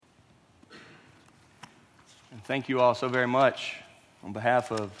And thank you all so very much on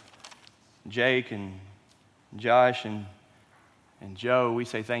behalf of Jake and Josh and Joe. We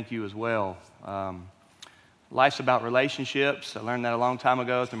say thank you as well. Life's about relationships. I learned that a long time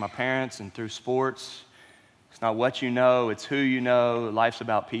ago through my parents and through sports. It's not what you know, it's who you know. Life's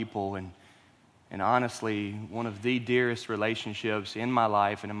about people. And honestly, one of the dearest relationships in my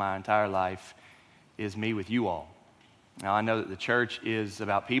life and in my entire life is me with you all. Now, I know that the church is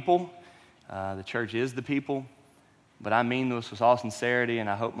about people. The church is the people. But I mean this with all sincerity, and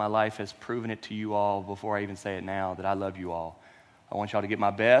I hope my life has proven it to you all before I even say it now, that I love you all. I want y'all to get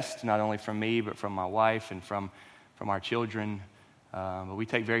my best, not only from me, but from my wife and from our children. But we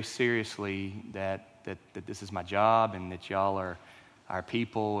take very seriously that this is my job and that y'all are our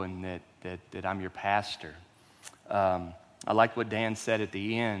people and that I'm your pastor. I like what Dan said at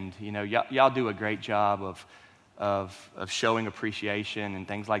the end. You know, y'all do a great job of showing appreciation and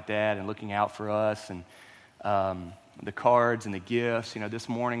things like that and looking out for us and the cards and the gifts. You know, this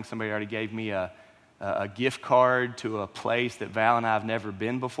morning somebody already gave me a gift card to a place that Val and I have never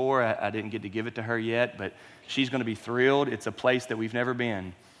been before. I didn't get to give it to her yet, but she's going to be thrilled. It's a place that we've never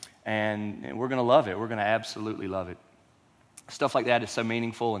been, and we're going to love it. We're going to absolutely love it. Stuff like that is so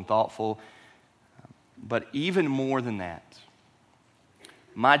meaningful and thoughtful. But even more than that,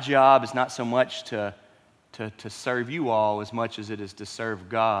 my job is not so much to serve you all as much as it is to serve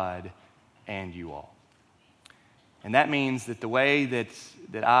God and you all. And that means that the way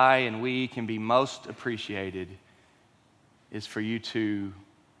that I and we can be most appreciated is for you to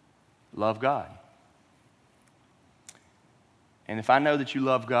love God. And if I know that you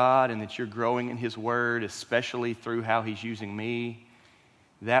love God and that you're growing in His Word, especially through how He's using me,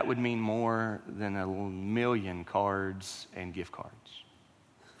 that would mean more than 1,000,000 cards and gift cards.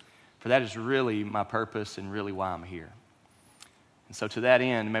 For that is really my purpose and really why I'm here. And so to that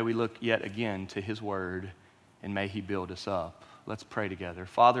end, may we look yet again to His Word, and may He build us up. Let's pray together.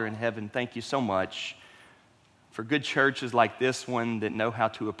 Father in heaven, thank you so much for good churches like this one that know how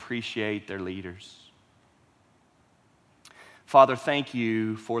to appreciate their leaders. Father, thank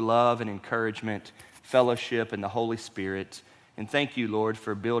you for love and encouragement, fellowship, and the Holy Spirit. And thank you, Lord,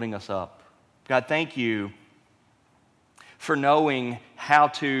 for building us up. God, thank you for knowing how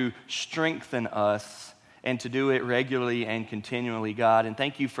to strengthen us and to do it regularly and continually, God. And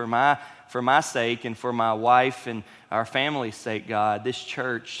thank you for my sake and for my wife and our family's sake, God. This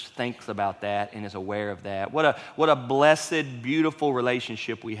church thinks about that and is aware of that. What a blessed, beautiful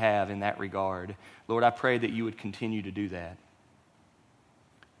relationship we have in that regard. Lord, I pray that you would continue to do that.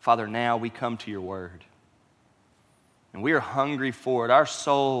 Father, now we come to your word. And we are hungry for it. Our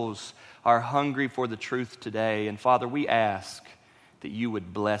souls are hungry for the truth today. And Father, we ask that you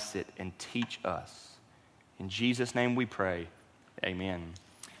would bless it and teach us. In Jesus' name we pray. Amen.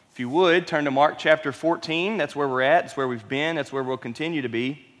 If you would, turn to Mark chapter 14. That's where we're at. That's where we've been. That's where we'll continue to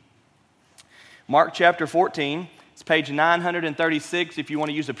be. Mark chapter 14. It's page 936. If you want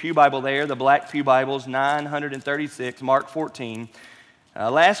to use a pew Bible there, the black pew Bibles, 936, Mark 14.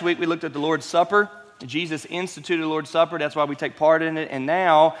 Last week we looked at the Lord's Supper. Jesus instituted the Lord's Supper. That's why we take part in it. And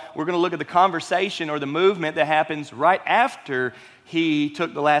now we're going to look at the conversation or the movement that happens right after he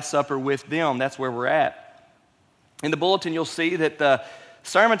took the Last Supper with them. That's where we're at. In the bulletin, you'll see that the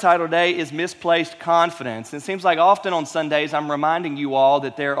sermon title today is Misplaced Confidence. And it seems like often on Sundays I'm reminding you all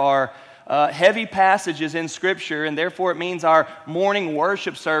that there are heavy passages in Scripture, and therefore it means our morning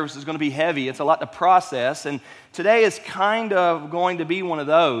worship service is going to be heavy. It's a lot to process, and today is kind of going to be one of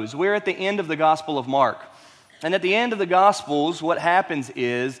those. We're at the end of the Gospel of Mark. And at the end of the Gospels, what happens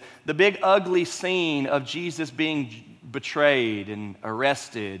is the big ugly scene of Jesus being betrayed and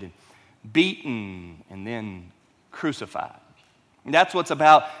arrested, and beaten, and then crucified. And that's what's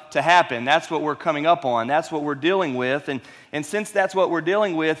about to happen. That's what we're coming up on. That's what we're dealing with. And since that's what we're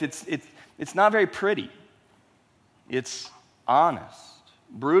dealing with, it's not very pretty. It's honest,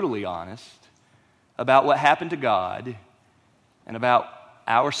 brutally honest, about what happened to God and about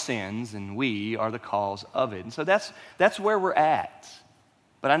our sins, and we are the cause of it. And so that's where we're at.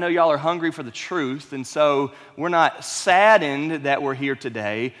 But I know y'all are hungry for the truth, and so we're not saddened that we're here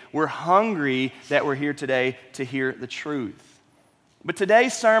today. We're hungry that we're here today to hear the truth. But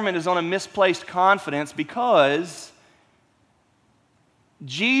today's sermon is on a misplaced confidence because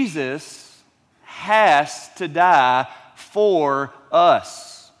Jesus has to die for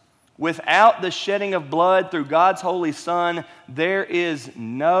us. Without the shedding of blood through God's holy Son, there is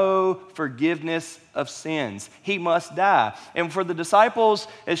no forgiveness of sins. He must die. And for the disciples,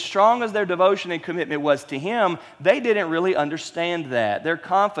 as strong as their devotion and commitment was to Him, they didn't really understand that. Their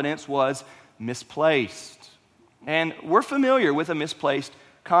confidence was misplaced. And we're familiar with a misplaced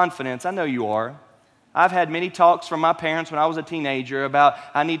confidence. I know you are. I've had many talks from my parents when I was a teenager about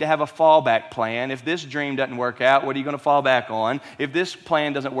I need to have a fallback plan. If this dream doesn't work out, what are you going to fall back on? If this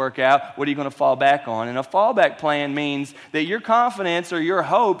plan doesn't work out, what are you going to fall back on? And a fallback plan means that your confidence or your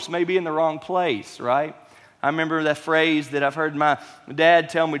hopes may be in the wrong place, right? I remember that phrase that I've heard my dad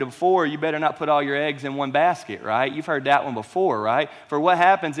tell me before, you better not put all your eggs in one basket, right? You've heard that one before, right? For what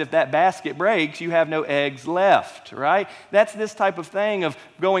happens if that basket breaks, you have no eggs left, right? That's this type of thing of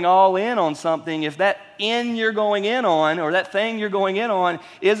going all in on something. If that you're going in on, or that thing you're going in on,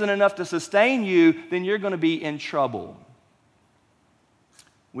 isn't enough to sustain you, then you're going to be in trouble.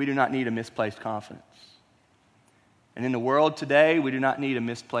 We do not need a misplaced confidence. And in the world today, we do not need a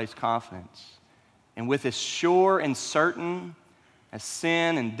misplaced confidence. And with as sure and certain as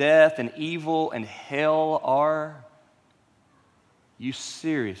sin and death and evil and hell are, you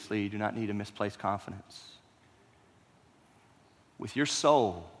seriously do not need a misplaced confidence. With your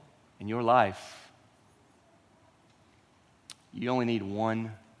soul and your life, you only need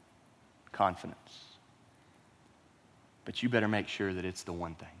one confidence. But you better make sure that it's the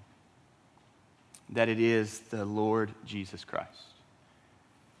one thing. That it is the Lord Jesus Christ.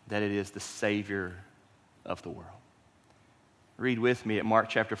 That it is the Savior of the world. Read with me at Mark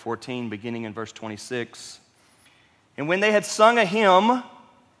chapter 14, beginning in verse 26. And when they had sung a hymn,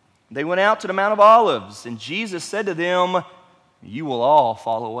 they went out to the Mount of Olives, and Jesus said to them, you will all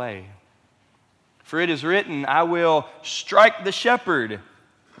fall away. For it is written, I will strike the shepherd,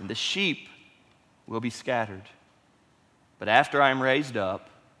 and the sheep will be scattered. But after I am raised up,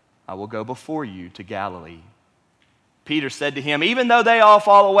 I will go before you to Galilee. Peter said to him, even though they all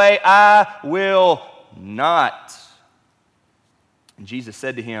fall away, I will not. And Jesus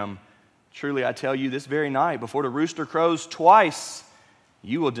said to him, truly I tell you, this very night, before the rooster crows twice,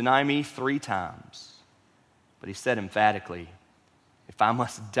 you will deny me 3 times. But he said emphatically, if I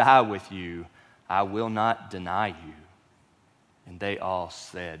must die with you, I will not deny you. And they all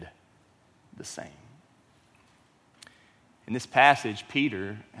said the same. In this passage,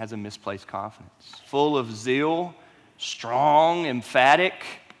 Peter has a misplaced confidence, full of zeal, strong, emphatic,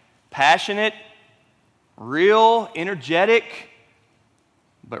 passionate, real, energetic,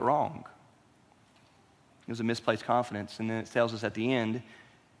 but wrong. It was a misplaced confidence. And then it tells us at the end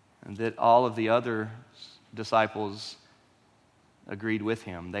that all of the other disciples agreed with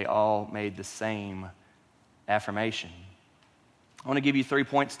him. They all made the same affirmation. I want to give you 3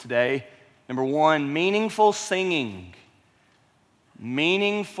 points today. Number 1, meaningful singing.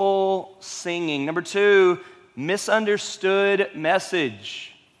 Meaningful singing. Number 2, misunderstood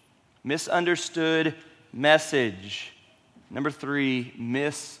message. Misunderstood message. Number 3,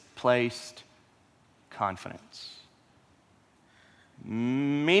 misplaced confidence.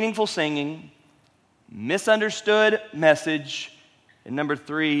 Meaningful singing, misunderstood message, and number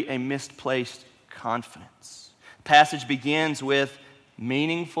 3, a misplaced confidence. The passage begins with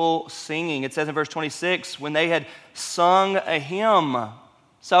meaningful singing. It says in verse 26, when they had sung a hymn.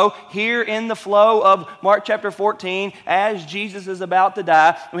 So here in the flow of Mark chapter 14, as Jesus is about to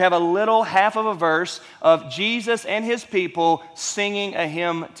die, we have a little half of a verse of Jesus and his people singing a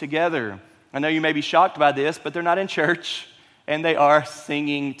hymn together. I know you may be shocked by this, but they're not in church, and they are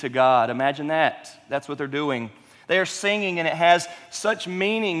singing to God. Imagine that. That's what they're doing. They are singing, and it has such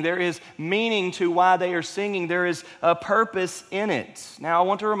meaning. There is meaning to why they are singing. There is a purpose in it. Now, I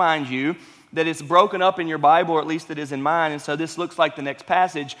want to remind you that it's broken up in your Bible, or at least it is in mine, and so this looks like the next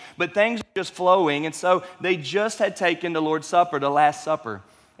passage, but things are just flowing, and so they just had taken the Lord's Supper, the Last Supper.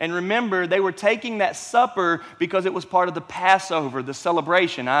 And remember, they were taking that supper because it was part of the Passover, the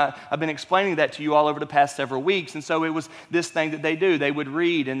celebration. I've been explaining that to you all over the past several weeks. And so it was this thing that they do. They would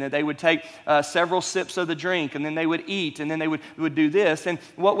read, and then they would take several sips of the drink, and then they would eat, and then they would do this. And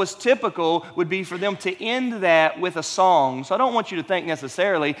what was typical would be for them to end that with a song. So I don't want you to think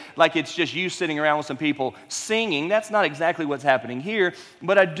necessarily like it's just you sitting around with some people singing. That's not exactly what's happening here.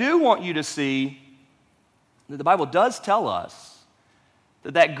 But I do want you to see that the Bible does tell us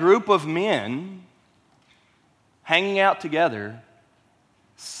that group of men hanging out together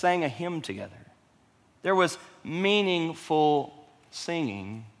sang a hymn together. There was meaningful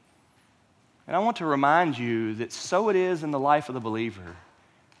singing. And I want to remind you that so it is in the life of the believer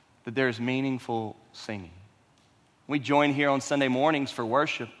that there's meaningful singing. We join here on Sunday mornings for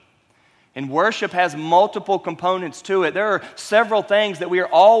worship. And worship has multiple components to it. There are several things that we are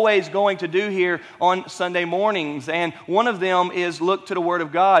always going to do here on Sunday mornings. And one of them is look to the Word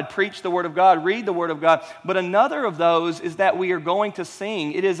of God, preach the Word of God, read the Word of God. But another of those is that we are going to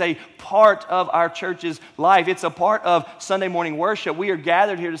sing. It is a part of our church's life. It's a part of Sunday morning worship. We are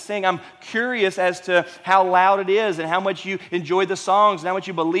gathered here to sing. I'm curious as to how loud it is and how much you enjoy the songs and how much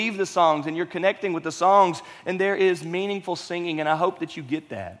you believe the songs and you're connecting with the songs. And there is meaningful singing, and I hope that you get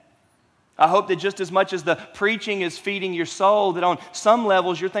that. I hope that just as much as the preaching is feeding your soul, that on some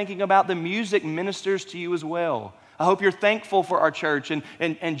levels you're thinking about the music ministers to you as well. I hope you're thankful for our church and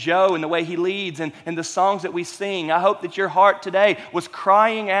Joe and the way he leads and the songs that we sing. I hope that your heart today was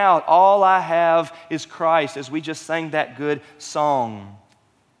crying out, all I have is Christ, as we just sang that good song.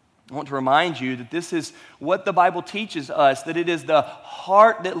 I want to remind you that this is what the Bible teaches us, that it is the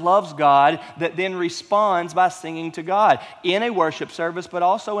heart that loves God that then responds by singing to God in a worship service, but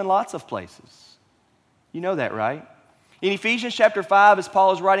also in lots of places. You know that, right? In Ephesians chapter 5, as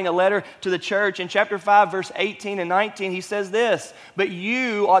Paul is writing a letter to the church, in chapter 5, verse 18 and 19, he says this, "But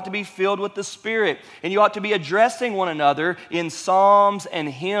you ought to be filled with the Spirit, and you ought to be addressing one another in psalms and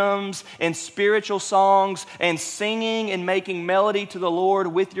hymns and spiritual songs and singing and making melody to the Lord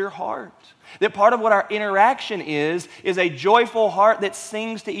with your heart." That part of what our interaction is a joyful heart that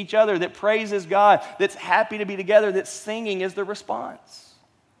sings to each other, that praises God, that's happy to be together, that singing is the response.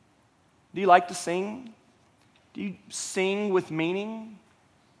 Do you like to sing? Do you sing with meaning?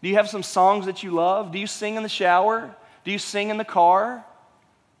 Do you have some songs that you love? Do you sing in the shower? Do you sing in the car?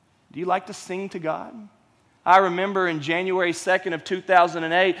 Do you like to sing to God? I remember in January 2nd of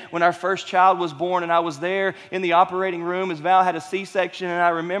 2008 when our first child was born, and I was there in the operating room as Val had a C-section, and I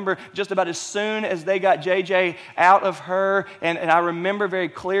remember just about as soon as they got JJ out of her, and I remember very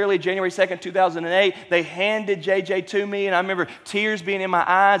clearly January 2nd, 2008, they handed JJ to me, and I remember tears being in my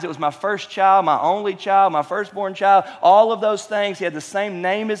eyes. It was my first child, my only child, my firstborn child, all of those things. He had the same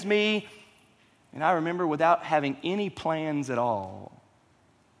name as me, and I remember without having any plans at all,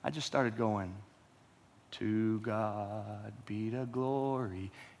 I just started going, "To God be the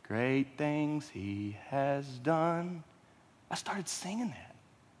glory, great things He has done." I started singing that.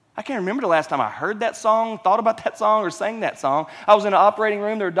 I can't remember the last time I heard that song, thought about that song, or sang that song. I was in an operating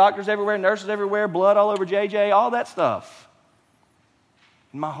room. There were doctors everywhere, nurses everywhere, blood all over JJ, all that stuff.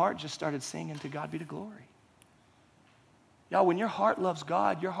 And my heart just started singing, "To God be the glory." Y'all, when your heart loves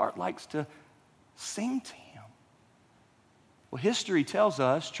God, your heart likes to sing to Him. Well, history tells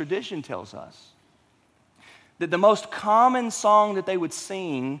us, tradition tells us, that the most common song that they would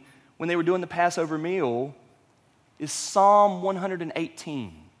sing when they were doing the Passover meal is Psalm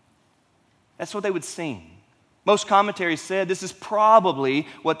 118. That's what they would sing. Most commentaries said this is probably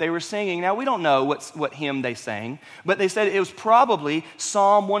what they were singing. Now, we don't know what hymn they sang, but they said it was probably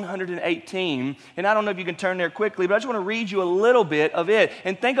Psalm 118. And I don't know if you can turn there quickly, but I just want to read you a little bit of it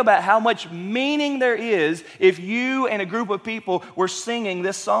and think about how much meaning there is if you and a group of people were singing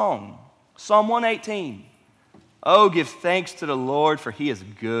this song. Psalm 118. "Oh, give thanks to the Lord, for He is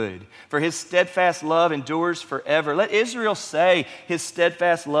good, for His steadfast love endures forever. Let Israel say, His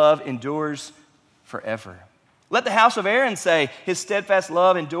steadfast love endures forever. Let the house of Aaron say, His steadfast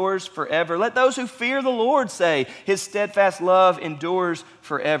love endures forever. Let those who fear the Lord say, His steadfast love endures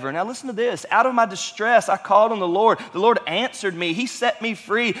forever." Now listen to this. "Out of my distress I called on the Lord. The Lord answered me. He set me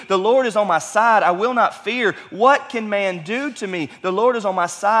free. The Lord is on my side. I will not fear. What can man do to me? The Lord is on my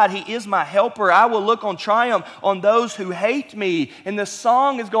side. He is my helper. I will look on triumph on those who hate me." And the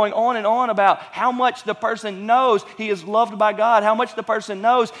song is going on and on about how much the person knows he is loved by God, how much the person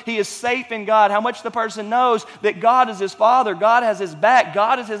knows he is safe in God, how much the person knows that God is his Father, God has his back,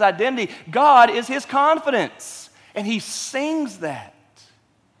 God is his identity, God is his confidence. And he sings that.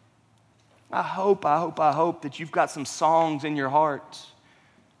 I hope that you've got some songs in your heart.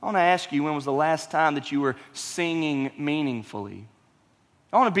 I want to ask you, when was the last time that you were singing meaningfully?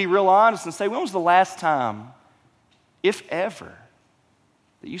 I want to be real honest and say, when was the last time, if ever,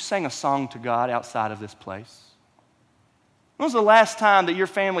 that you sang a song to God outside of this place? When was the last time that your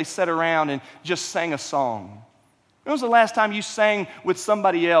family sat around and just sang a song? When was the last time you sang with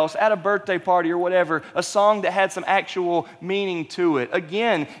somebody else at a birthday party or whatever, a song that had some actual meaning to it?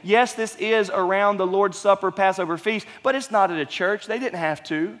 Again, yes, this is around the Lord's Supper, Passover feast, but it's not at a church. They didn't have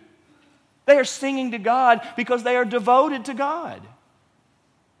to. They are singing to God because they are devoted to God.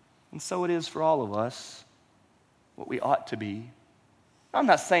 And so it is for all of us what we ought to be. I'm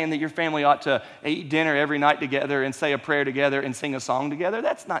not saying that your family ought to eat dinner every night together and say a prayer together and sing a song together.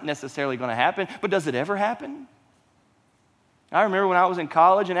 That's not necessarily going to happen, but does it ever happen? I remember when I was in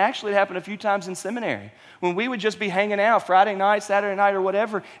college, and actually it happened a few times in seminary, when we would just be hanging out Friday night, Saturday night, or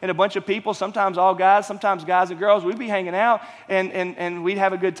whatever, and a bunch of people, sometimes all guys, sometimes guys and girls, we'd be hanging out, and we'd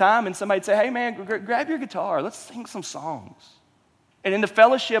have a good time, and somebody'd say, hey man, grab your guitar, let's sing some songs. And in the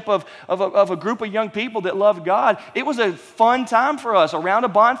fellowship of a group of young people that loved God, it was a fun time for us around a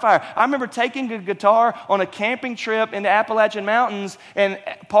bonfire. I remember taking a guitar on a camping trip in the Appalachian Mountains, and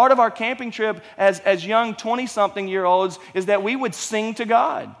part of our camping trip as young 20-something-year-olds is that we would sing to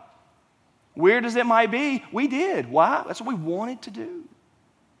God. Weird as it might be, we did. Why? That's what we wanted to do.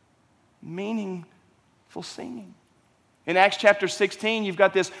 Meaningful singing. In Acts chapter 16, you've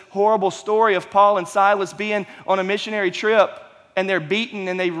got this horrible story of Paul and Silas being on a missionary trip, and they're beaten,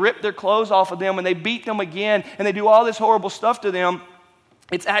 and they rip their clothes off of them, and they beat them again, and they do all this horrible stuff to them.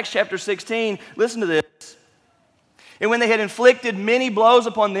 It's Acts chapter 16. Listen to this. And when they had inflicted many blows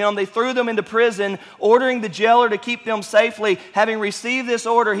upon them, they threw them into prison, ordering the jailer to keep them safely. Having received this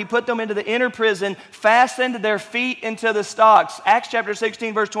order, he put them into the inner prison, fastened their feet into the stocks. Acts chapter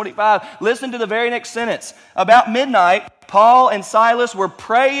 16, verse 25. Listen to the very next sentence. About midnight, Paul and Silas were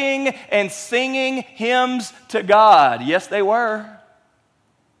praying and singing hymns to God. Yes, they were.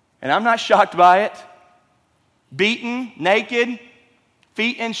 And I'm not shocked by it. Beaten, naked,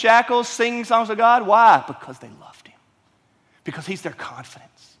 feet in shackles, singing songs of God. Why? Because they loved him. Because he's their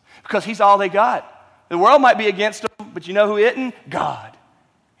confidence. Because he's all they got. The world might be against them, but you know who isn't? God.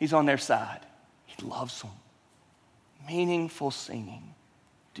 He's on their side. He loves them. Meaningful singing.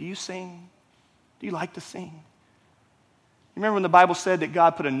 Do you sing? Do you like to sing? You remember when the Bible said that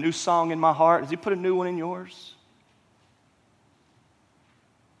God put a new song in my heart? Has he put a new one in yours?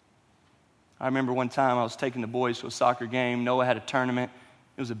 I remember one time I was taking the boys to a soccer game. Noah had a tournament.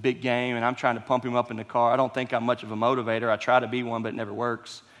 It was a big game, and I'm trying to pump him up in the car. I don't think I'm much of a motivator. I try to be one, but it never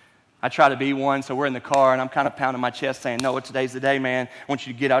works. I try to be one, so we're in the car, and I'm kind of pounding my chest saying, Noah, today's the day, man. I want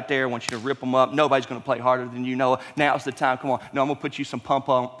you to get out there. I want you to rip them up. Nobody's going to play harder than you, Noah. Now's the time. Come on. No, I'm going to put you some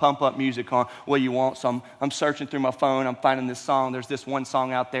pump-up music on. What do you want? So I'm searching through my phone. I'm finding this song. There's this one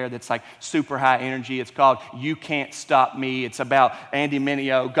song out there that's like super high energy. It's called You Can't Stop Me. It's about Andy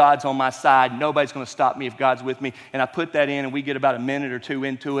Mineo. God's on my side. Nobody's going to stop me if God's with me. And I put that in, and we get about a minute or two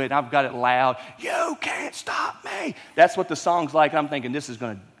into it, and I've got it loud. You can't stop me. That's what the song's like. And I'm thinking,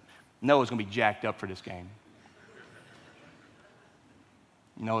 Noah's going to be jacked up for this game.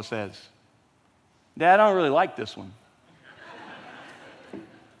 Noah says, Dad, I don't really like this one.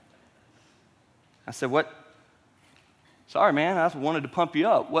 I said, what? Sorry, man, I just wanted to pump you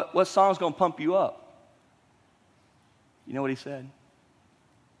up. What song's going to pump you up? You know what he said?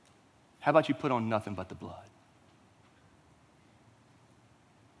 How about you put on Nothing But the Blood?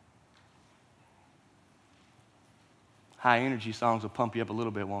 High energy songs will pump you up a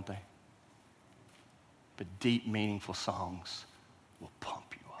little bit, won't they? But deep, meaningful songs will pump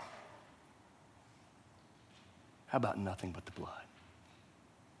you up. How about Nothing But the Blood?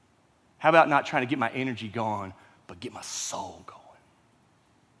 How about not trying to get my energy going, but get my soul going?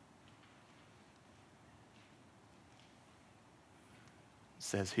 It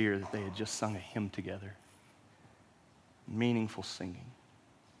says here that they had just sung a hymn together. Meaningful singing.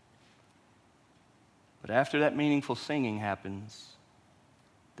 But after that meaningful singing happens,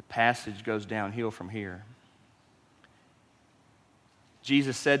 the passage goes downhill from here.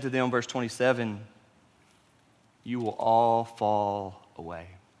 Jesus said to them, verse 27, you will all fall away.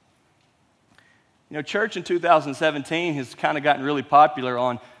 You know, church in 2017 has kind of gotten really popular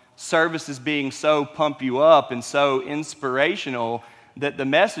on services being so pump you up and so inspirational that the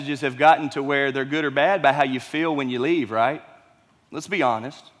messages have gotten to where they're good or bad by how you feel when you leave, right? Let's be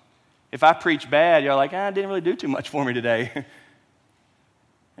honest. If I preach bad, you're like, it didn't really do too much for me today.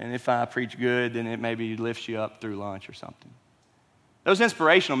 And if I preach good, then it maybe lifts you up through lunch or something. Those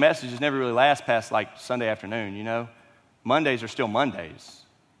inspirational messages never really last past like Sunday afternoon, you know. Mondays are still Mondays.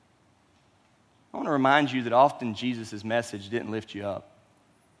 I want to remind you that often Jesus' message didn't lift you up.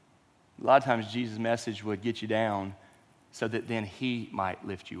 A lot of times Jesus' message would get you down so that then he might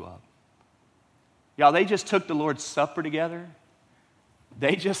lift you up. Y'all, they just took the Lord's Supper together.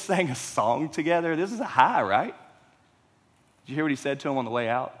 They just sang a song together. This is a high, right? Did you hear what he said to them on the way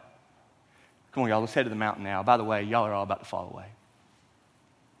out? Come on, y'all, let's head to the mountain now. By the way, y'all are all about to fall away.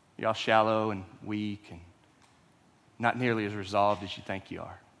 Y'all shallow and weak and not nearly as resolved as you think you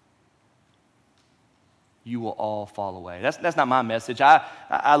are. you will all fall away. That's not my message.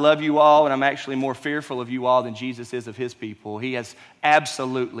 I love you all, and I'm actually more fearful of you all than Jesus is of his people. He has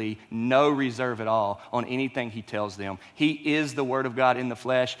absolutely no reserve at all on anything he tells them. He is the Word of God in the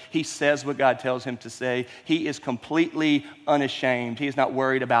flesh. He says what God tells him to say. He is completely unashamed. He is not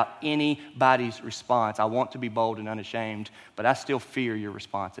worried about anybody's response. I want to be bold and unashamed, but I still fear your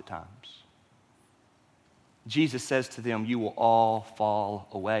response at times. Jesus says to them, you will all fall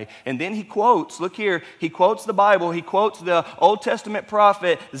away. And then he quotes, look here, he quotes the Bible, he quotes the Old Testament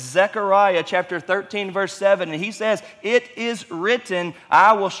prophet Zechariah chapter 13 verse 7, and he says, it is written,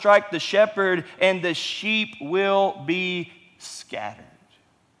 I will strike the shepherd and the sheep will be scattered.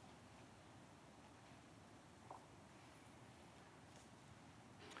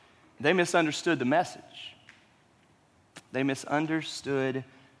 They misunderstood the message. They misunderstood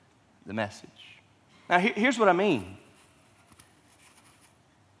the message. Now, here's what I mean.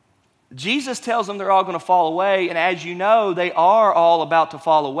 Jesus tells them they're all going to fall away, and as you know, they are all about to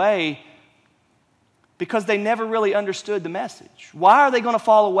fall away because they never really understood the message. Why are they going to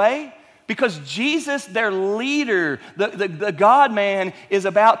fall away? Because Jesus, their leader, the God-man, is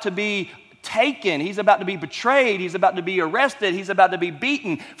about to be taken. He's about to be betrayed. He's about to be arrested. He's about to be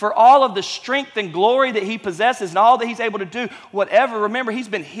beaten for all of the strength and glory that he possesses and all that he's able to do. Whatever. Remember, he's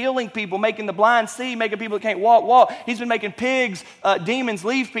been healing people, making the blind see, making people that can't walk. He's been making demons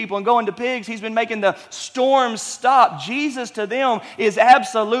leave people and go into pigs. He's been making the storms stop. Jesus to them is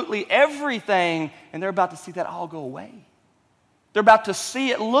absolutely everything, and they're about to see that all go away. They're about to see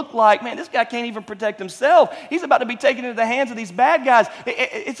it look like, man, this guy can't even protect himself. He's about to be taken into the hands of these bad guys.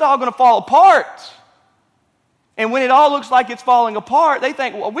 It's all going to fall apart. And when it all looks like it's falling apart, they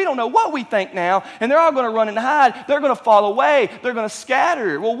think, well, we don't know what we think now. And they're all going to run and hide. They're going to fall away. They're going to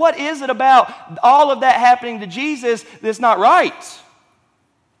scatter. Well, what is it about all of that happening to Jesus that's not right?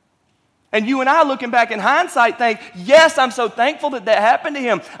 And you and I, looking back in hindsight, think, yes, I'm so thankful that that happened to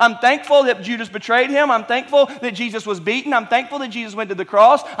him. I'm thankful that Judas betrayed him. I'm thankful that Jesus was beaten. I'm thankful that Jesus went to the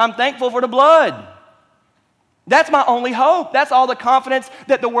cross. I'm thankful for the blood. That's my only hope. That's all the confidence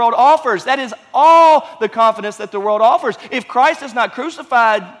that the world offers. That is all the confidence that the world offers. If Christ is not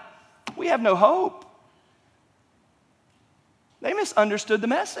crucified, we have no hope. They misunderstood the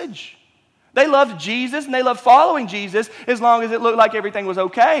message. They loved Jesus and they loved following Jesus as long as it looked like everything was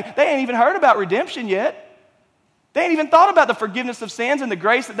okay. They ain't even heard about redemption yet. They ain't even thought about the forgiveness of sins and the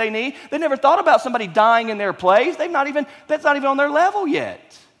grace that they need. They never thought about somebody dying in their place. That's not even on their level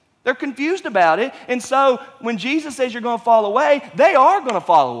yet. They're confused about it. And so when Jesus says you're going to fall away, they are going to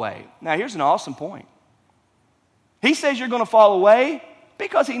fall away. Now here's an awesome point. He says you're going to fall away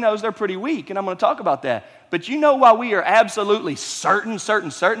because he knows they're pretty weak, and I'm going to talk about that. But you know why we are absolutely certain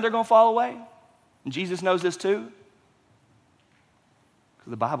they're going to fall away? And Jesus knows this too? Because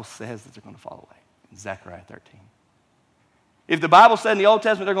the Bible says that they're going to fall away in Zechariah 13. If the Bible said in the Old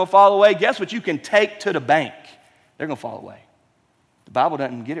Testament they're going to fall away, guess what you can take to the bank? They're going to fall away. The Bible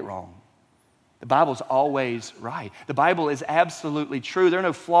doesn't get it wrong. The Bible's always right. The Bible is absolutely true. There are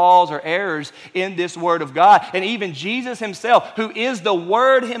no flaws or errors in this Word of God. And even Jesus himself, who is the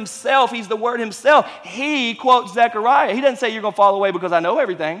Word himself, he's the Word himself, he quotes Zechariah. He doesn't say you're going to fall away because I know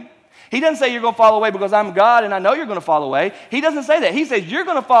everything. He doesn't say you're going to fall away because I'm God and I know you're going to fall away. He doesn't say that. He says you're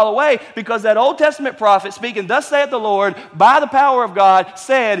going to fall away because that Old Testament prophet speaking, thus saith the Lord, by the power of God,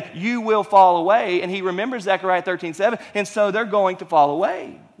 said you will fall away. And he remembers Zechariah 13:7, and so they're going to fall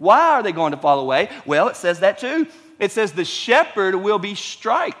away. Why are they going to fall away? Well, it says that too. It says the shepherd will be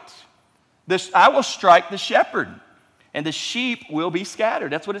striked. I will strike the shepherd, and the sheep will be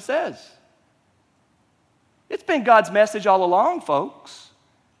scattered. That's what it says. It's been God's message all along, folks,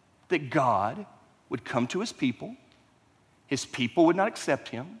 that God would come to his people would not accept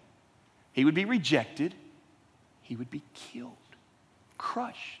him, he would be rejected, he would be killed,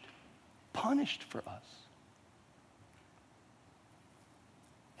 crushed, punished for us.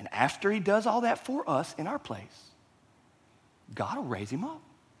 And after he does all that for us in our place, God will raise him up.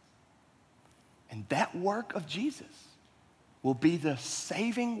 And that work of Jesus will be the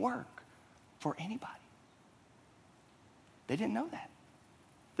saving work for anybody. They didn't know that.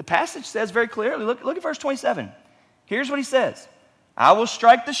 The passage says very clearly, look at verse 27. Here's what he says. I will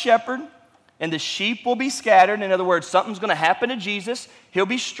strike the shepherd, and the sheep will be scattered. In other words, something's going to happen to Jesus. He'll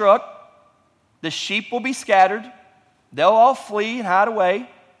be struck. The sheep will be scattered. They'll all flee and hide away.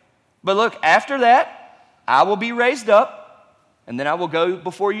 But look, after that, I will be raised up, and then I will go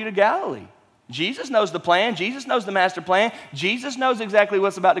before you to Galilee. Jesus knows the plan. Jesus knows the master plan. Jesus knows exactly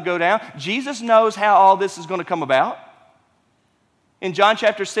what's about to go down. Jesus knows how all this is going to come about. In John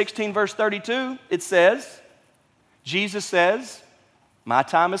chapter 16, verse 32, it says, Jesus says, my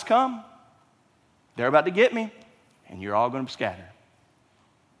time has come. They're about to get me, and you're all going to scatter.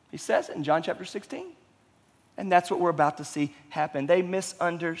 He says it in John chapter 16. And that's what we're about to see happen. They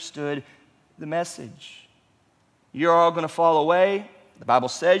misunderstood the message. You're all going to fall away. The Bible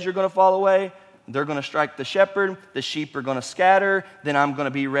says you're going to fall away. They're going to strike the shepherd. The sheep are going to scatter. Then I'm going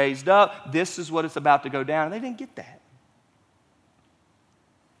to be raised up. This is what it's about to go down. And they didn't get that.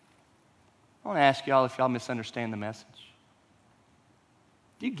 I want to ask y'all if y'all misunderstand the message.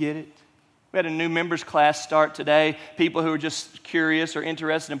 Do you get it? We had a new members class start today. People who are just curious or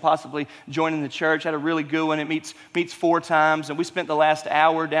interested in possibly joining the church had a really good one. It meets 4 times, and we spent the last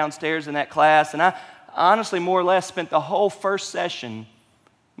hour downstairs in that class. And I honestly, more or less, spent the whole first session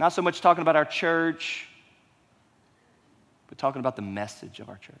not so much talking about our church, but talking about the message of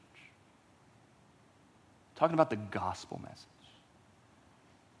our church. Talking about the gospel message.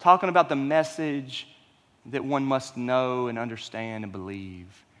 Talking about the message that one must know and understand and believe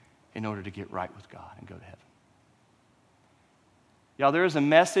in order to get right with God and go to heaven. Y'all, there is a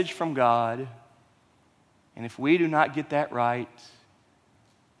message from God, and if we do not get that right,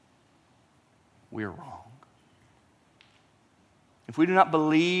 we're wrong. If we do not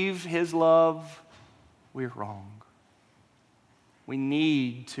believe His love, we're wrong. We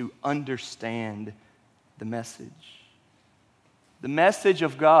need to understand the message. The message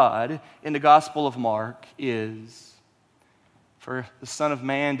of God in the Gospel of Mark is, for the Son of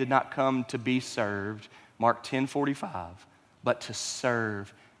Man did not come to be served, Mark 10:45, but to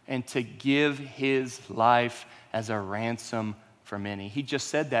serve and to give His life as a ransom for many. He just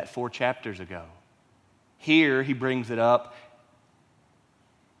said that 4 chapters ago. Here He brings it up,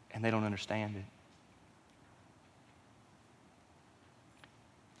 and they don't understand it.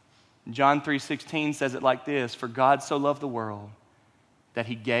 John 3:16 says it like this: For God so loved the world that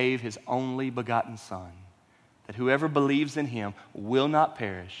He gave His only begotten Son, that whoever believes in Him will not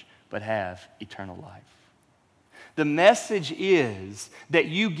perish, but have eternal life. The message is that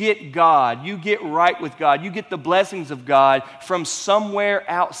you get God, you get right with God, you get the blessings of God from somewhere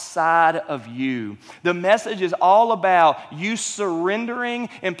outside of you. The message is all about you surrendering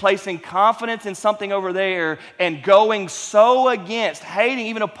and placing confidence in something over there and going so against, hating,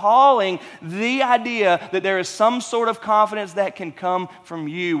 even appalling the idea that there is some sort of confidence that can come from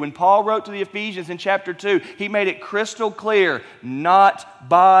you. When Paul wrote to the Ephesians in chapter 2, he made it crystal clear, not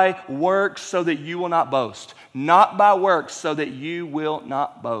by works so that you will not boast. Not by works, so that you will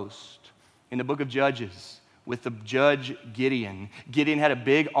not boast. In the book of Judges, with the judge Gideon, Gideon had a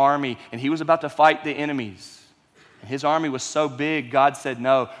big army, and he was about to fight the enemies. And his army was so big, God said,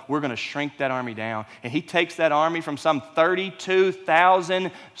 no, we're going to shrink that army down. And he takes that army from some 32,000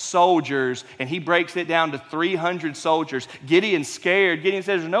 soldiers, and he breaks it down to 300 soldiers. Gideon's scared. Gideon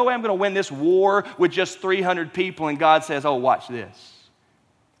says, there's no way I'm going to win this war with just 300 people. And God says, oh, watch this.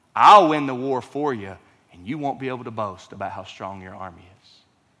 I'll win the war for you. And you won't be able to boast about how strong your army is.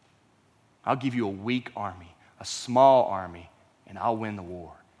 I'll give you a weak army, a small army, and I'll win the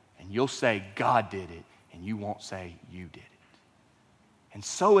war. And you'll say, God did it, and you won't say, you did it. And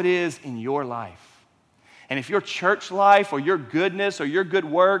so it is in your life. And if your church life or your goodness or your good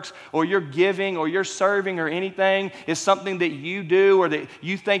works or your giving or your serving or anything is something that you do or that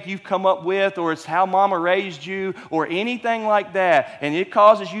you think you've come up with or it's how mama raised you or anything like that, and it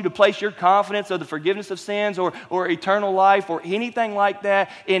causes you to place your confidence of the forgiveness of sins or eternal life or anything like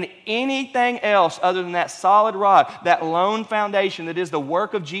that in anything else other than that solid rock, that lone foundation that is the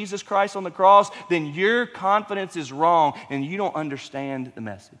work of Jesus Christ on the cross, then your confidence is wrong and you don't understand the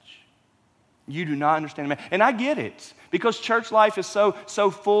message. You do not understand. And I get it. Because church life is so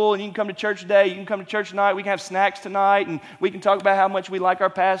full, and you can come to church today, you can come to church tonight, we can have snacks tonight, and we can talk about how much we like our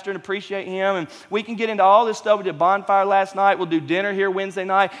pastor and appreciate him, and we can get into all this stuff. We did bonfire last night, we'll do dinner here Wednesday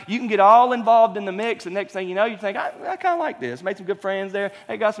night. You can get all involved in the mix, and next thing you know, you think, I kind of like this. Made some good friends there.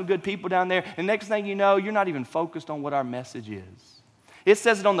 They got some good people down there. And next thing you know, you're not even focused on what our message is. It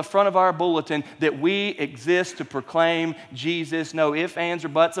says it on the front of our bulletin that we exist to proclaim Jesus. No ifs, ands, or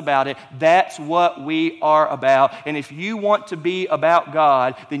buts about it. That's what we are about. And if you want to be about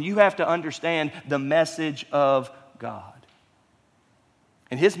God, then you have to understand the message of God.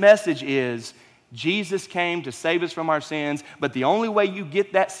 And His message is, Jesus came to save us from our sins, but the only way you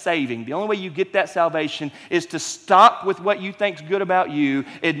get that saving, the only way you get that salvation is to stop with what you think's good about you,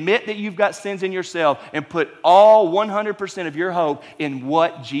 admit that you've got sins in yourself, and put all 100% of your hope in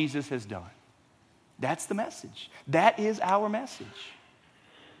what Jesus has done. That's the message. That is our message.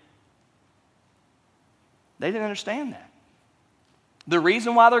 They didn't understand that. The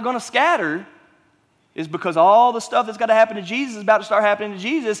reason why they're going to scatter is because all the stuff that's got to happen to Jesus is about to start happening to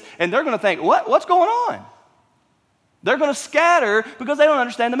Jesus, and they're going to think, what's going on? They're going to scatter because they don't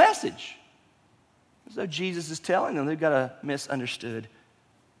understand the message. As though Jesus is telling them they've got a misunderstood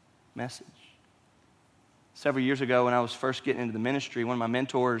message. Several years ago when I was first getting into the ministry, one of my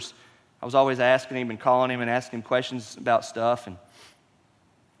mentors, I was always asking him and calling him and asking him questions about stuff. And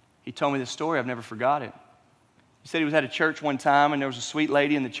he told me this story. I've never forgot it. He said he was at a church one time, and there was a sweet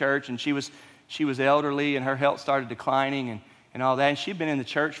lady in the church, and she was elderly, and her health started declining and all that. And she'd been in the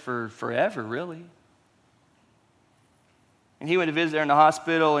church for forever, really. And he went to visit her in the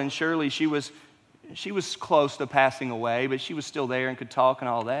hospital, and surely she was close to passing away, but she was still there and could talk and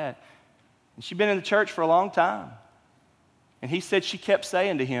all that. And she'd been in the church for a long time. And he said she kept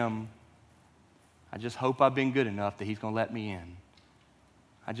saying to him, I just hope I've been good enough that he's going to let me in.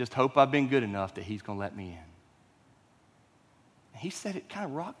 I just hope I've been good enough that he's going to let me in. And he said it kind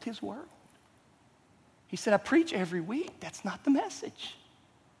of rocked his world. He said, I preach every week. That's not the message.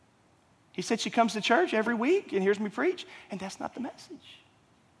 He said she comes to church every week and hears me preach, and that's not the message.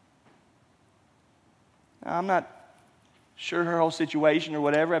 Now, I'm not sure her whole situation or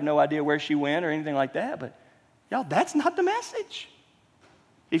whatever. I have no idea where she went or anything like that, but y'all, that's not the message.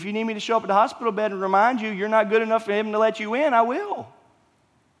 If you need me to show up at the hospital bed and remind you you're not good enough for him to let you in, I will.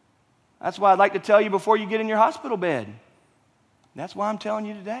 That's why I'd like to tell you before you get in your hospital bed. That's why I'm telling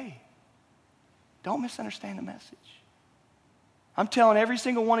you today. Don't misunderstand the message. I'm telling every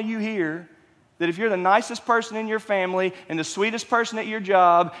single one of you here that if you're the nicest person in your family and the sweetest person at your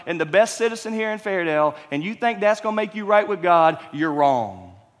job and the best citizen here in Fairdale and you think that's going to make you right with God, you're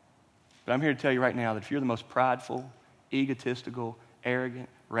wrong. But I'm here to tell you right now that if you're the most prideful, egotistical, arrogant,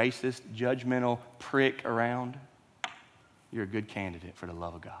 racist, judgmental prick around, you're a good candidate for the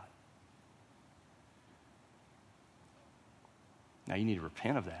love of God. Now you need to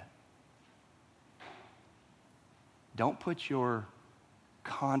repent of that. Don't put your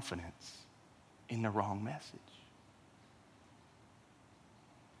confidence in the wrong message.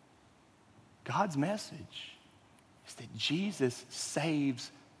 God's message is that Jesus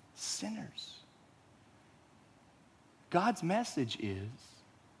saves sinners. God's message is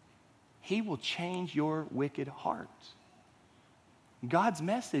He will change your wicked heart. God's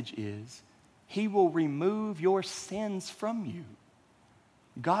message is He will remove your sins from you.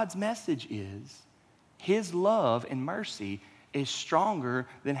 God's message is His love and mercy is stronger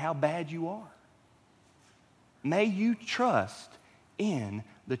than how bad you are. May you trust in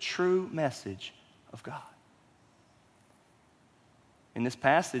the true message of God. In this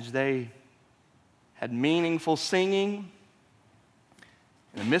passage, they had meaningful singing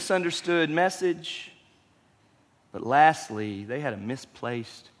and a misunderstood message, but lastly, they had a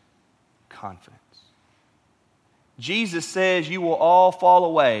misplaced confidence. Jesus says, you will all fall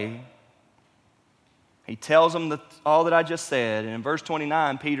away. He tells them all that I just said. And in verse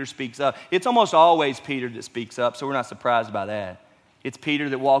 29, Peter speaks up. It's almost always Peter that speaks up, so we're not surprised by that. It's Peter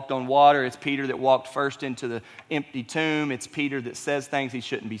that walked on water. It's Peter that walked first into the empty tomb. It's Peter that says things he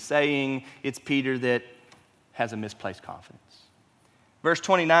shouldn't be saying. It's Peter that has a misplaced confidence. Verse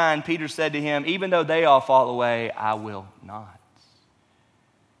 29, Peter said to him, even though they all fall away, I will not.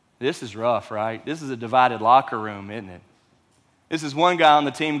 This is rough, right? This is a divided locker room, isn't it? This is one guy on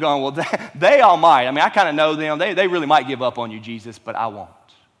the team going, well, they all might. I mean, I kind of know them. They really might give up on you, Jesus, but I won't.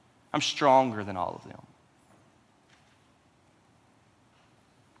 I'm stronger than all of them.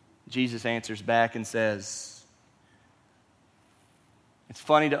 Jesus answers back and says, it's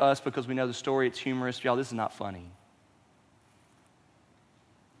funny to us because we know the story. It's humorous. Y'all, this is not funny.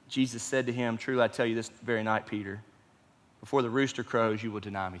 Jesus said to him, truly I tell you this very night, Peter, before the rooster crows, you will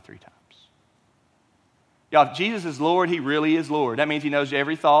deny me 3 times. Y'all, if Jesus is Lord, He really is Lord. That means He knows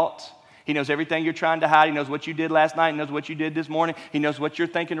every thought. He knows everything you're trying to hide. He knows what you did last night. He knows what you did this morning. He knows what you're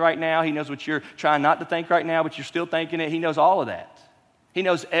thinking right now. He knows what you're trying not to think right now, but you're still thinking it. He knows all of that. He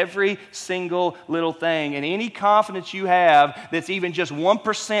knows every single little thing. And any confidence you have that's even just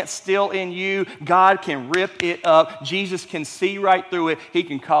 1% still in you, God can rip it up. Jesus can see right through it. He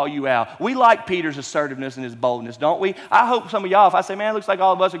can call you out. We like Peter's assertiveness and his boldness, don't we? I hope some of y'all, if I say, man, it looks like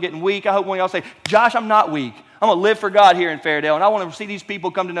all of us are getting weak, I hope one of y'all say, Josh, I'm not weak. I'm going to live for God here in Fairdale, and I want to see these people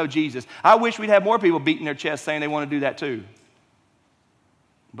come to know Jesus. I wish we'd have more people beating their chest saying they want to do that too.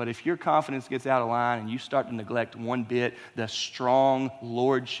 But if your confidence gets out of line and you start to neglect one bit the strong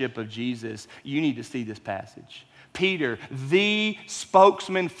lordship of Jesus, you need to see this passage. Peter, the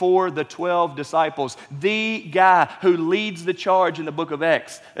spokesman for the 12 disciples, the guy who leads the charge in the book of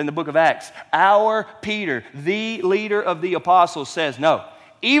Acts, our Peter, the leader of the apostles, says, no,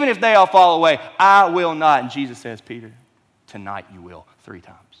 even if they all fall away, I will not. And Jesus says, Peter, tonight you will 3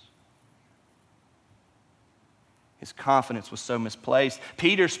 times. His confidence was so misplaced.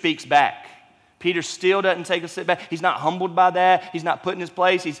 Peter speaks back. Peter still doesn't take a sit back. He's not humbled by that. He's not put in his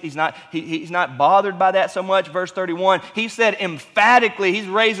place. He's not bothered by that so much. Verse 31, he said emphatically, he's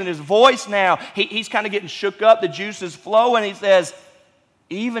raising his voice now. He's kind of getting shook up. The juice is flowing. He says,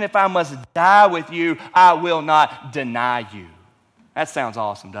 even if I must die with you, I will not deny you. That sounds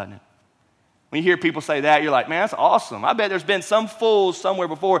awesome, doesn't it? When you hear people say that, you're like, man, that's awesome. I bet there's been some fools somewhere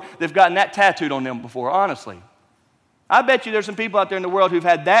before that've gotten that tattooed on them before, honestly. I bet you there's some people out there in the world who've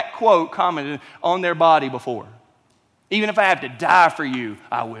had that quote commented on their body before. Even if I have to die for you,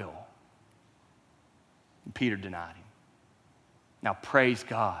 I will. And Peter denied him. Now praise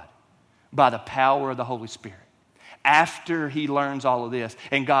God, by the power of the Holy Spirit, after he learns all of this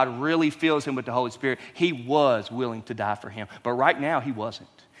and God really fills him with the Holy Spirit, he was willing to die for him. But right now, he wasn't.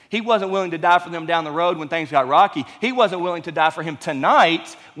 He wasn't willing to die for them down the road when things got rocky. He wasn't willing to die for him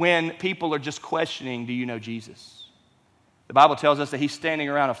tonight when people are just questioning, do you know Jesus? The Bible tells us that he's standing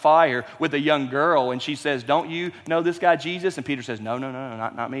around a fire with a young girl, and she says, don't you know this guy Jesus? And Peter says, no,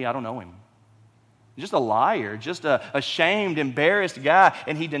 not me. I don't know him. Just a liar, just a ashamed, embarrassed guy,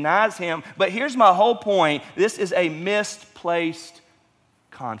 and he denies him. But here's my whole point. This is a misplaced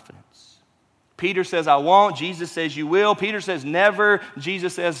confidence. Peter says, I won't. Jesus says, you will. Peter says, never.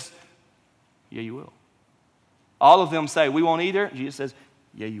 Jesus says, yeah, you will. All of them say, we won't either. Jesus says,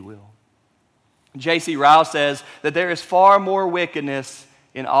 yeah, you will. J.C. Ryle says that there is far more wickedness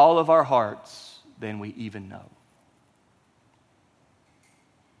in all of our hearts than we even know.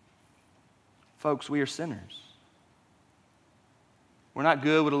 Folks, we are sinners. We're not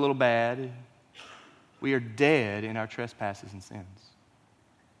good with a little bad. We are dead in our trespasses and sins.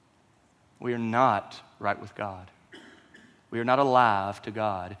 We are not right with God. We are not alive to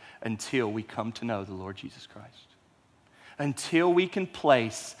God until we come to know the Lord Jesus Christ. Until we can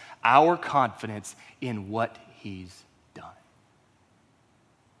place our confidence in what he's done.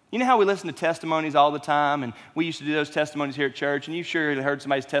 You know how we listen to testimonies all the time, and we used to do those testimonies here at church, and you've sure heard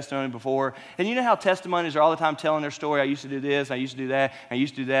somebody's testimony before, and you know how testimonies are all the time telling their story. I used to do this, I used to do that, I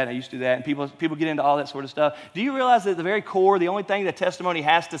used to do that, I used to do that, and people get into all that sort of stuff. Do you realize that at the very core, the only thing that testimony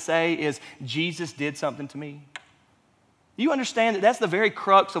has to say is, Jesus did something to me? You understand that that's the very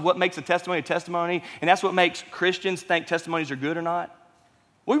crux of what makes a testimony, and that's what makes Christians think testimonies are good or not?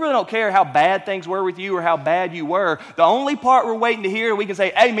 We really don't care how bad things were with you or how bad you were. The only part we're waiting to hear, we can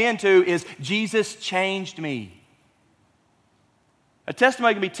say amen to, is Jesus changed me. A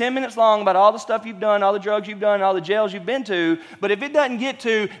testimony can be 10 minutes long about all the stuff you've done, all the drugs you've done, all the jails you've been to, but if it doesn't get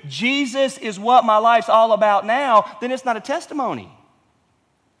to Jesus is what my life's all about now, then it's not a testimony.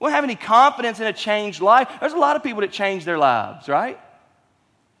 We don't have any confidence in a changed life. There's a lot of people that change their lives, right?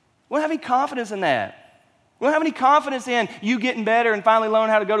 We don't have any confidence in that. We don't have any confidence in you getting better and finally learn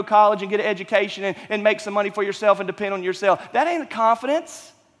how to go to college and get an education and make some money for yourself and depend on yourself. That ain't a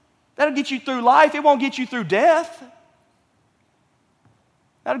confidence. That'll get you through life. It won't get you through death.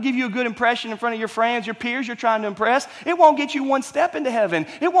 That'll give you a good impression in front of your friends, your peers you're trying to impress. It won't get you one step into heaven.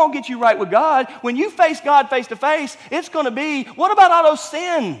 It won't get you right with God. When you face God face to face, it's going to be, what about all those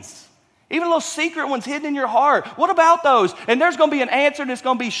sins? Even those secret ones hidden in your heart. What about those? And there's going to be an answer that's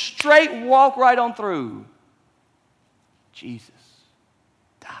going to be straight, walk right on through. Jesus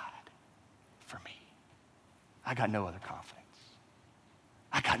died for me. I got no other confidence.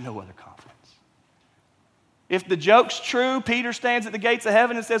 I got no other confidence. If the joke's true, Peter stands at the gates of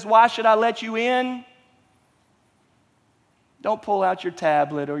heaven and says, why should I let you in? Don't pull out your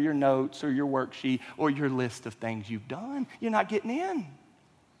tablet or your notes or your worksheet or your list of things you've done. You're not getting in.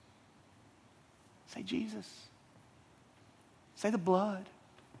 Say Jesus. Say the blood.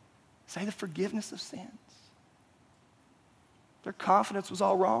 Say the forgiveness of sins. Their confidence was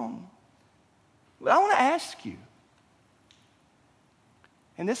all wrong. But I want to ask you,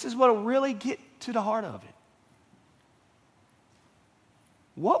 and this is what will really get to the heart of it.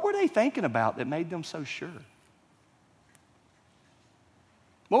 What were they thinking about that made them so sure?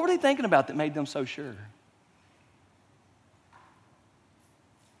 What were they thinking about that made them so sure?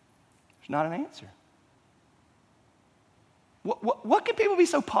 There's not an answer. What can people be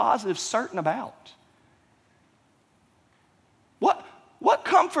so positive, certain about? What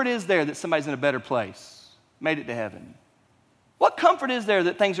comfort is there that somebody's in a better place, made it to heaven? What comfort is there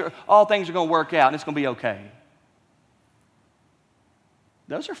that all things are going to work out and it's going to be okay?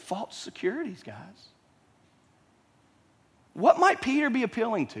 Those are false securities, guys. What might Peter be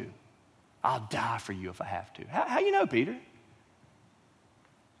appealing to? I'll die for you if I have to. How you know, Peter?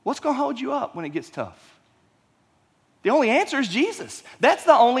 What's going to hold you up when it gets tough? The only answer is Jesus. That's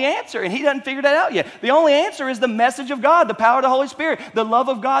the only answer, and he doesn't figure that out yet. The only answer is the message of God, the power of the Holy Spirit, the love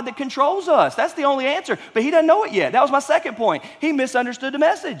of God that controls us. That's the only answer, but he doesn't know it yet. That was my second point. He misunderstood the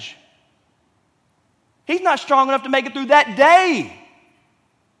message. He's not strong enough to make it through that day.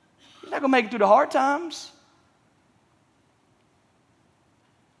 He's not going to make it through the hard times.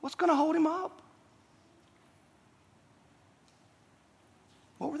 What's going to hold him up?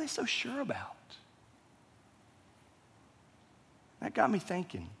 What were they so sure about? That got me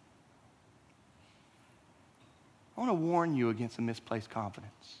thinking. I want to warn you against a misplaced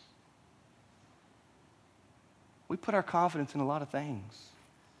confidence. We put our confidence in a lot of things,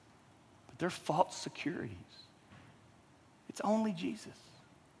 but they're false securities. It's only Jesus.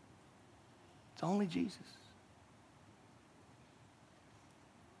 It's only Jesus.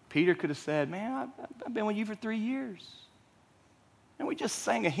 Peter could have said, man, I've been with you for 3 years. And we just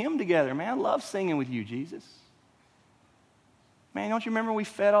sang a hymn together, man. I love singing with you, Jesus. Man, don't you remember we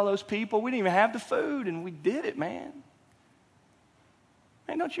fed all those people? We didn't even have the food, and we did it, man.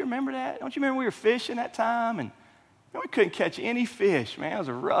 Man, don't you remember that? Don't you remember we were fishing that time, and man, we couldn't catch any fish, man. It was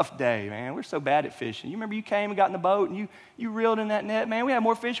a rough day, man. We're so bad at fishing. You remember you came and got in the boat, and you reeled in that net, man. We had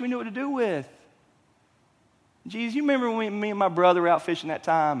more fish than we knew what to do with. Jesus, you remember when me and my brother were out fishing that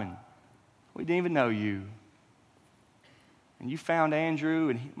time, and we didn't even know you. And you found Andrew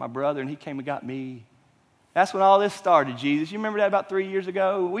and my brother, and he came and got me. That's when all this started, Jesus. You remember that about 3 years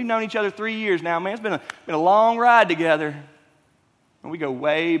ago? We've known each other 3 years now, man. It's been a long ride together. And we go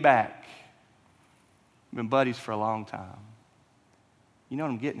way back. We've been buddies for a long time. You know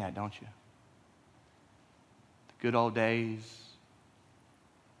what I'm getting at, don't you? The good old days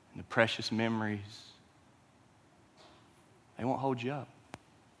and the precious memories, they won't hold you up.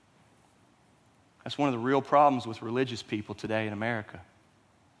 That's one of the real problems with religious people today in America.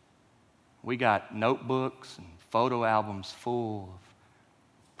 We got notebooks and photo albums full of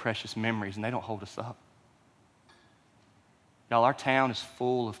precious memories, and they don't hold us up. Y'all, our town is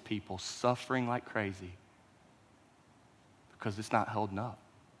full of people suffering like crazy because it's not holding up.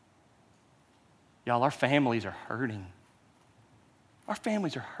 Y'all, our families are hurting. Our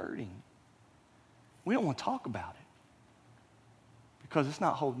families are hurting. We don't want to talk about it because it's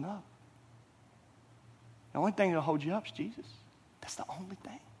not holding up. The only thing that'll hold you up is Jesus. That's the only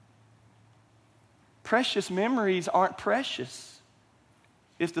thing. Precious memories aren't precious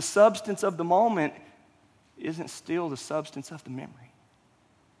if the substance of the moment isn't still the substance of the memory.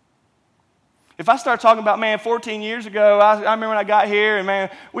 If I start talking about, man, 14 years ago, I remember when I got here, and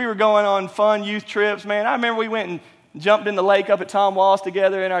man, we were going on fun youth trips, man. I remember we went and jumped in the lake up at Tom Walls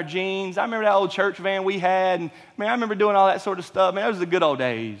together in our jeans. I remember that old church van we had, and man, I remember doing all that sort of stuff. Man, those were the good old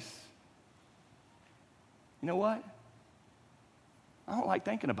days. You know what? I don't like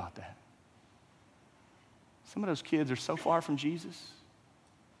thinking about that. Some of those kids are so far from Jesus,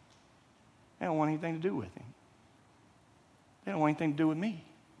 they don't want anything to do with him. They don't want anything to do with me.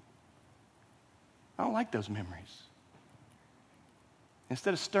 I don't like those memories.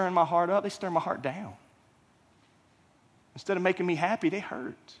 Instead of stirring my heart up, they stir my heart down. Instead of making me happy, they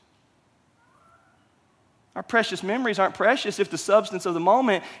hurt. Our precious memories aren't precious if the substance of the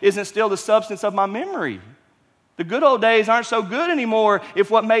moment isn't still the substance of my memory. The good old days aren't so good anymore if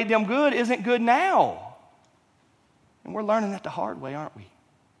what made them good isn't good now. And we're learning that the hard way, aren't we?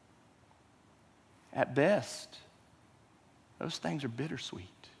 At best, those things are bittersweet.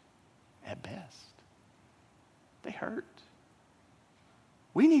 At best. They hurt.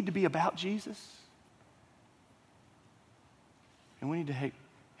 We need to be about Jesus. And we need to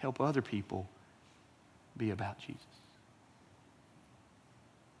help other people be about Jesus.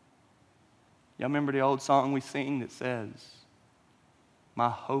 Y'all remember the old song we sing that says, "My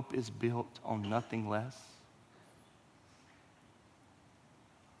hope is built on nothing less"?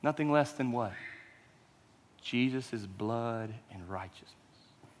 Nothing less than what? Jesus' blood and righteousness.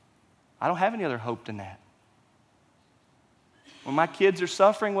 I don't have any other hope than that. When my kids are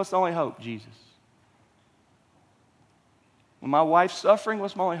suffering, what's the only hope? Jesus. When my wife's suffering,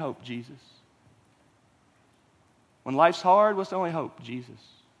 what's my only hope? Jesus. When life's hard, what's the only hope? Jesus.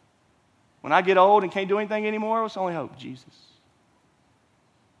 When I get old and can't do anything anymore, what's the only hope? Jesus.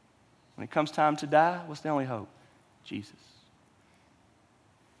 When it comes time to die, what's the only hope? Jesus.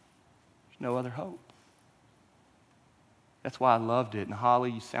 There's no other hope. That's why I loved it. And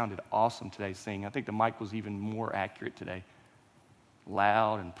Holly, you sounded awesome today singing. I think the mic was even more accurate today.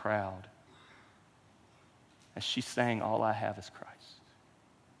 Loud and proud. As she sang, "All I have is Christ."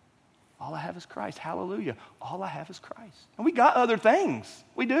 All I have is Christ. Hallelujah. All I have is Christ. And we got other things.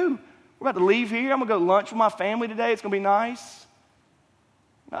 We do. We're about to leave here. I'm going to go to lunch with my family today. It's going to be nice.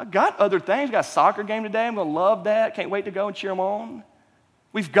 I got other things. Got a soccer game today. I'm going to love that. Can't wait to go and cheer them on.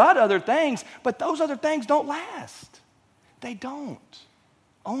 We've got other things, but those other things don't last. They don't.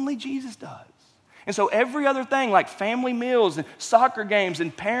 Only Jesus does. And so every other thing, like family meals and soccer games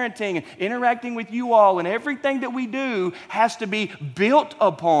and parenting and interacting with you all and everything that we do has to be built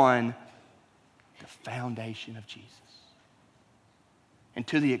upon the foundation of Jesus. And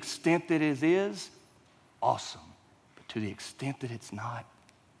to the extent that it is, awesome. But to the extent that it's not,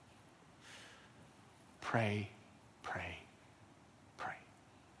 pray, pray, pray.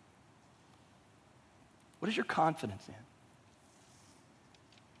 What is your confidence in?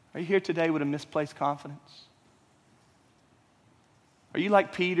 Are you here today with a misplaced confidence? Are you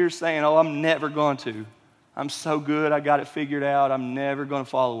like Peter saying, oh, I'm never going to. I'm so good, I got it figured out, I'm never going to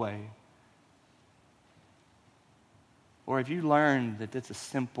fall away? Or have you learned that it's a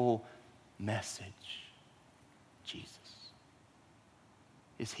simple message? Jesus.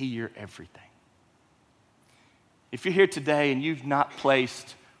 Is he your everything? If you're here today and you've not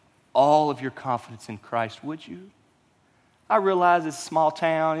placed all of your confidence in Christ, would you? I realize it's a small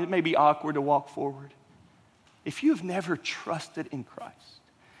town. It may be awkward to walk forward. If you've never trusted in Christ,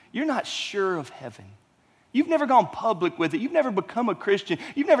 you're not sure of heaven. You've never gone public with it. You've never become a Christian.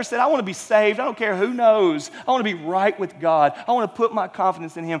 You've never said, I want to be saved. I don't care who knows. I want to be right with God. I want to put my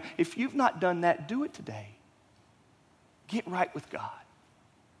confidence in him. If you've not done that, do it today. Get right with God.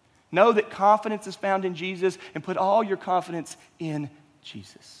 Know that confidence is found in Jesus and put all your confidence in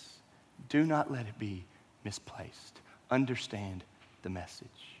Jesus. Do not let it be misplaced. Understand the message.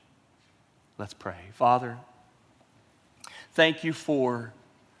 Let's pray. Father, thank you for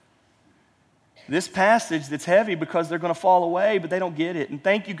this passage that's heavy because they're going to fall away, but they don't get it. And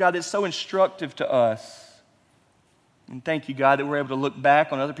thank you, God, that's so instructive to us. And thank you, God, that we're able to look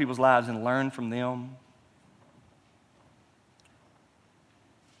back on other people's lives and learn from them.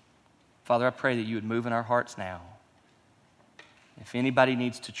 Father, I pray that you would move in our hearts now. If anybody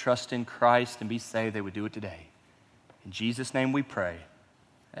needs to trust in Christ and be saved, they would do it today. In Jesus' name we pray.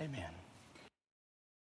 Amen.